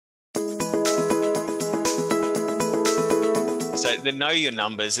So the know your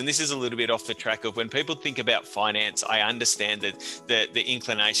numbers, and this is a little bit off the track of when people think about finance, I understand that the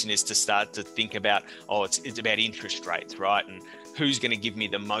inclination is to start to think about, oh, it's about interest rates, right? And who's going to give me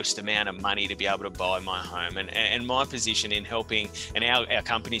the most amount of money to be able to buy my home. And my position in helping, and our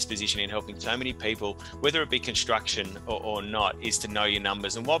company's position in helping so many people, whether it be construction or not, is to know your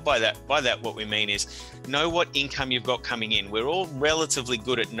numbers. And what by that what we mean is know what income you've got coming in. We're all relatively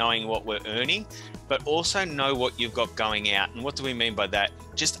good at knowing what we're earning, but also know what you've got going out. And what do we mean by that?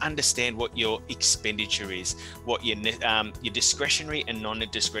 Just understand what your expenditure is, what your discretionary and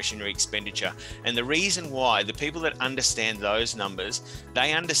non-discretionary expenditure. And the reason why, the people that understand those numbers,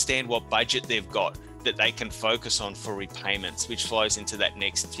 they understand what budget they've got that they can focus on for repayments, which flows into that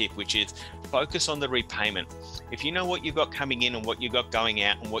next tip, which is focus on the repayment. If you know what you've got coming in and what you've got going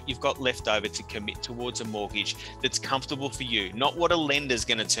out and what you've got left over to commit towards a mortgage that's comfortable for you, not what a lender's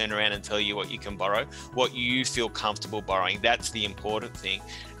going to turn around and tell you what you can borrow, what you feel comfortable borrowing. That's the important thing.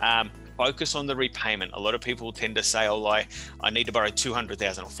 Focus on the repayment. A lot of people tend to say, oh, I need to borrow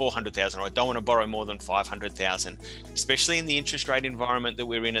 200,000 or 400,000, or I don't want to borrow more than 500,000, especially in the interest rate environment that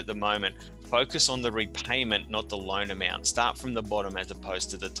we're in at the moment. Focus on the repayment, not the loan amount. Start from the bottom as opposed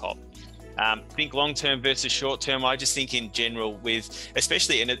to the top. Think long-term versus short-term. I just think in general with,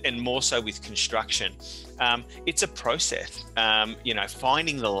 especially and more so with construction, it's a process,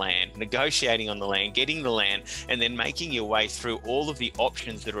 finding the land, negotiating on the land, getting the land, and then making your way through all of the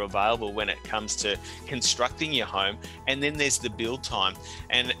options that are available when it comes to constructing your home. And then there's the build time.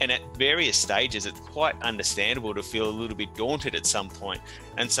 And at various stages, it's quite understandable to feel a little bit daunted at some point.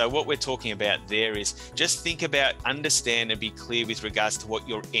 And so what we're talking about there is just think about, understand and be clear with regards to what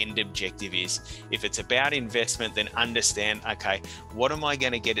your end objective is. If it's about investment, then understand, okay, what am I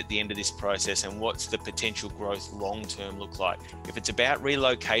going to get at the end of this process, and what's the potential growth long-term look like? If it's about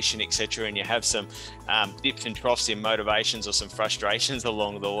relocation, etc., and you have some dips and troughs in motivations or some frustrations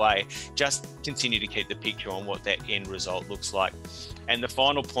along the way, just continue to keep the picture on what that end result looks like. And the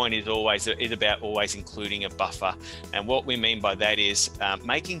final point is about always including a buffer. And what we mean by that is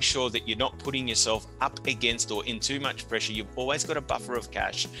making sure that you're not putting yourself up against or in too much pressure. You've always got a buffer of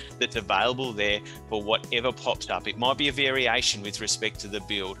cash that's available there for whatever pops up. It might be a variation with respect to the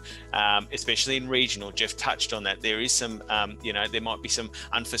build, especially in regional. Jeff touched on that. There is some, there might be some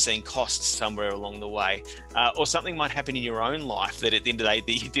unforeseen costs somewhere along the way, or something might happen in your own life that at the end of the day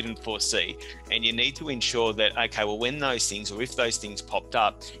that you didn't foresee. And you need to ensure that, okay, well, when those things, or if those things popped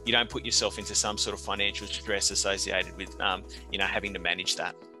up, you don't put yourself into some sort of financial stress associated with, having to manage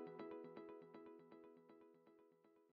that.